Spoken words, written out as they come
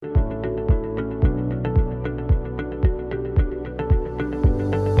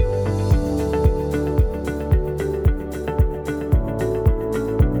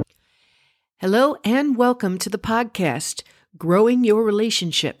Hello and welcome to the podcast, Growing Your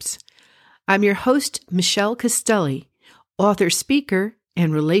Relationships. I'm your host, Michelle Castelli, author, speaker,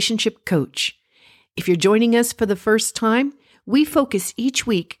 and relationship coach. If you're joining us for the first time, we focus each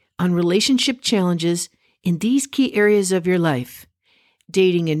week on relationship challenges in these key areas of your life: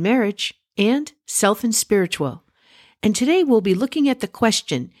 dating and marriage, and self and spiritual. And today we'll be looking at the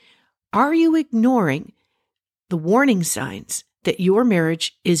question, are you ignoring the warning signs that your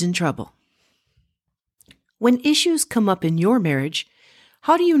marriage is in trouble? When issues come up in your marriage,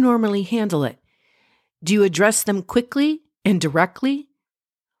 how do you normally handle it? Do you address them quickly and directly?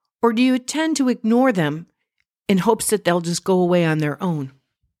 Or do you tend to ignore them in hopes that they'll just go away on their own?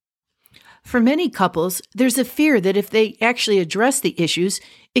 For many couples, there's a fear that if they actually address the issues,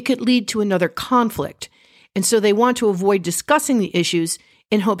 it could lead to another conflict. And so they want to avoid discussing the issues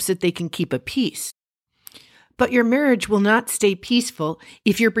in hopes that they can keep a peace. But your marriage will not stay peaceful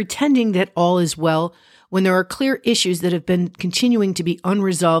if you're pretending that all is well when there are clear issues that have been continuing to be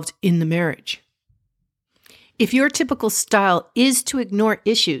unresolved in the marriage. If your typical style is to ignore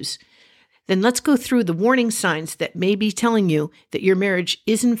issues, then let's go through the warning signs that may be telling you that your marriage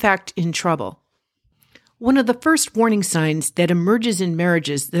is in fact in trouble. One of the first warning signs that emerges in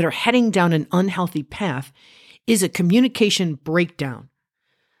marriages that are heading down an unhealthy path is a communication breakdown.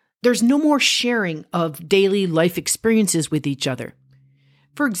 There's no more sharing of daily life experiences with each other.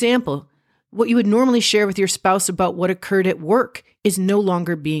 For example, what you would normally share with your spouse about what occurred at work is no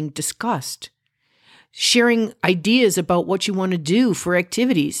longer being discussed. Sharing ideas about what you want to do for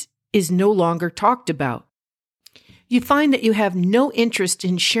activities is no longer talked about. You find that you have no interest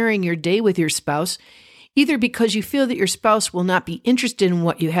in sharing your day with your spouse, either because you feel that your spouse will not be interested in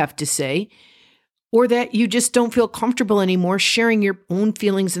what you have to say, or that you just don't feel comfortable anymore sharing your own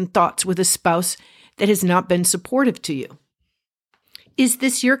feelings and thoughts with a spouse that has not been supportive to you. Is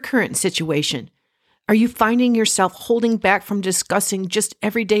this your current situation? Are you finding yourself holding back from discussing just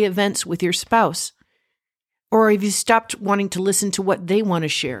everyday events with your spouse? Or have you stopped wanting to listen to what they want to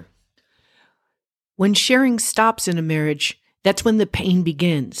share? When sharing stops in a marriage, that's when the pain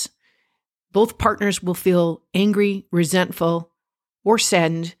begins. Both partners will feel angry, resentful, or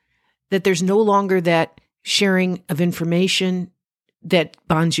saddened that there's no longer that sharing of information that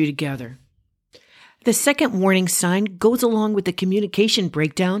bonds you together. The second warning sign goes along with the communication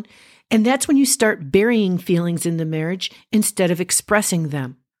breakdown, and that's when you start burying feelings in the marriage instead of expressing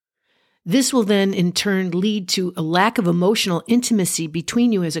them. This will then in turn lead to a lack of emotional intimacy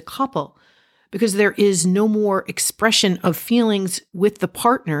between you as a couple, because there is no more expression of feelings with the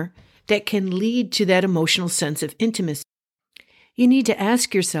partner that can lead to that emotional sense of intimacy. You need to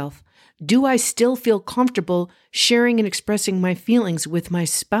ask yourself, do I still feel comfortable sharing and expressing my feelings with my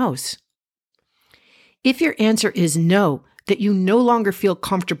spouse? If your answer is no, that you no longer feel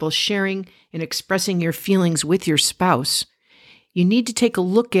comfortable sharing and expressing your feelings with your spouse, you need to take a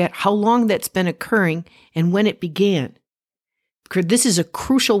look at how long that's been occurring and when it began. Because this is a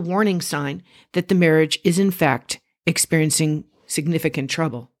crucial warning sign that the marriage is in fact experiencing significant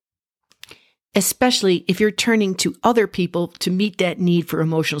trouble, especially if you're turning to other people to meet that need for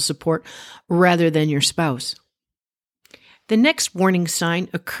emotional support rather than your spouse. The next warning sign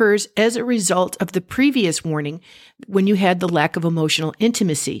occurs as a result of the previous warning when you had the lack of emotional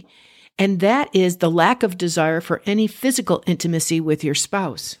intimacy, and that is the lack of desire for any physical intimacy with your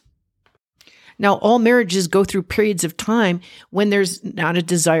spouse. Now, all marriages go through periods of time when there's not a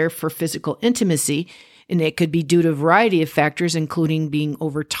desire for physical intimacy, and it could be due to a variety of factors, including being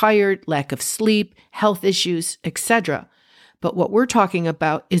overtired, lack of sleep, health issues, etc. But what we're talking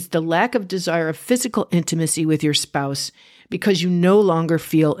about is the lack of desire of physical intimacy with your spouse because you no longer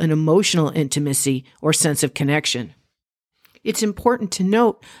feel an emotional intimacy or sense of connection. It's important to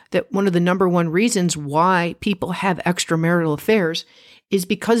note that one of the number one reasons why people have extramarital affairs is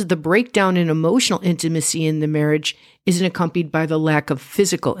because the breakdown in emotional intimacy in the marriage isn't accompanied by the lack of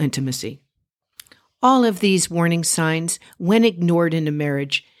physical intimacy. All of these warning signs, when ignored in a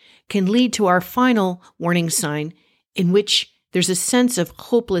marriage, can lead to our final warning sign in which there's a sense of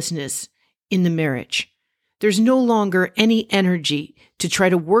hopelessness in the marriage. There's no longer any energy to try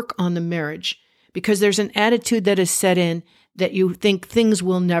to work on the marriage because there's an attitude that is set in that you think things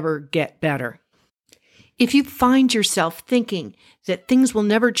will never get better. If you find yourself thinking that things will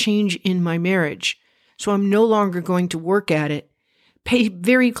never change in my marriage, so I'm no longer going to work at it, pay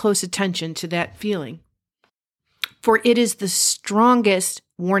very close attention to that feeling. For it is the strongest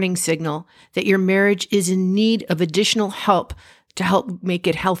warning signal that your marriage is in need of additional help to help make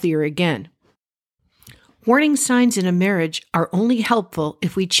it healthier again. Warning signs in a marriage are only helpful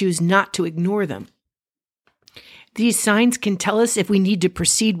if we choose not to ignore them. These signs can tell us if we need to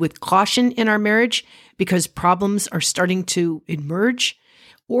proceed with caution in our marriage because problems are starting to emerge,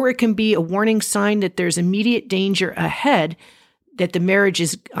 or it can be a warning sign that there's immediate danger ahead, that the marriage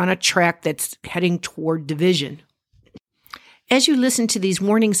is on a track that's heading toward division. As you listen to these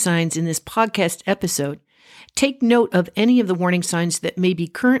warning signs in this podcast episode, take note of any of the warning signs that may be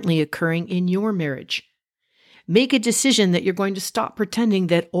currently occurring in your marriage. Make a decision that you're going to stop pretending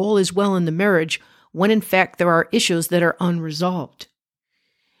that all is well in the marriage when in fact there are issues that are unresolved.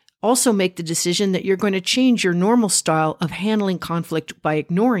 Also make the decision that you're going to change your normal style of handling conflict by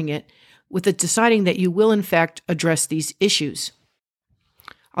ignoring it, with the deciding that you will in fact address these issues.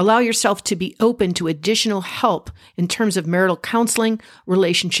 Allow yourself to be open to additional help in terms of marital counseling,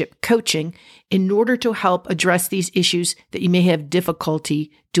 relationship coaching, in order to help address these issues that you may have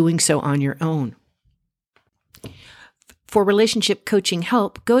difficulty doing so on your own. For relationship coaching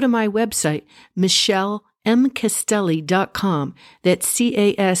help, go to my website, MichelleMcastelli.com. That's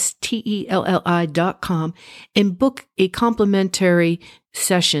CASTELLI.com, and book a complimentary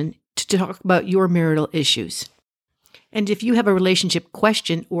session to talk about your marital issues. And if you have a relationship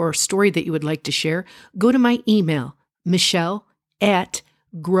question or story that you would like to share, go to my email,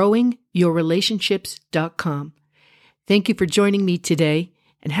 michelle@growingyourrelationships.com. Thank you for joining me today,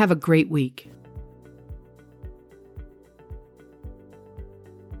 and have a great week.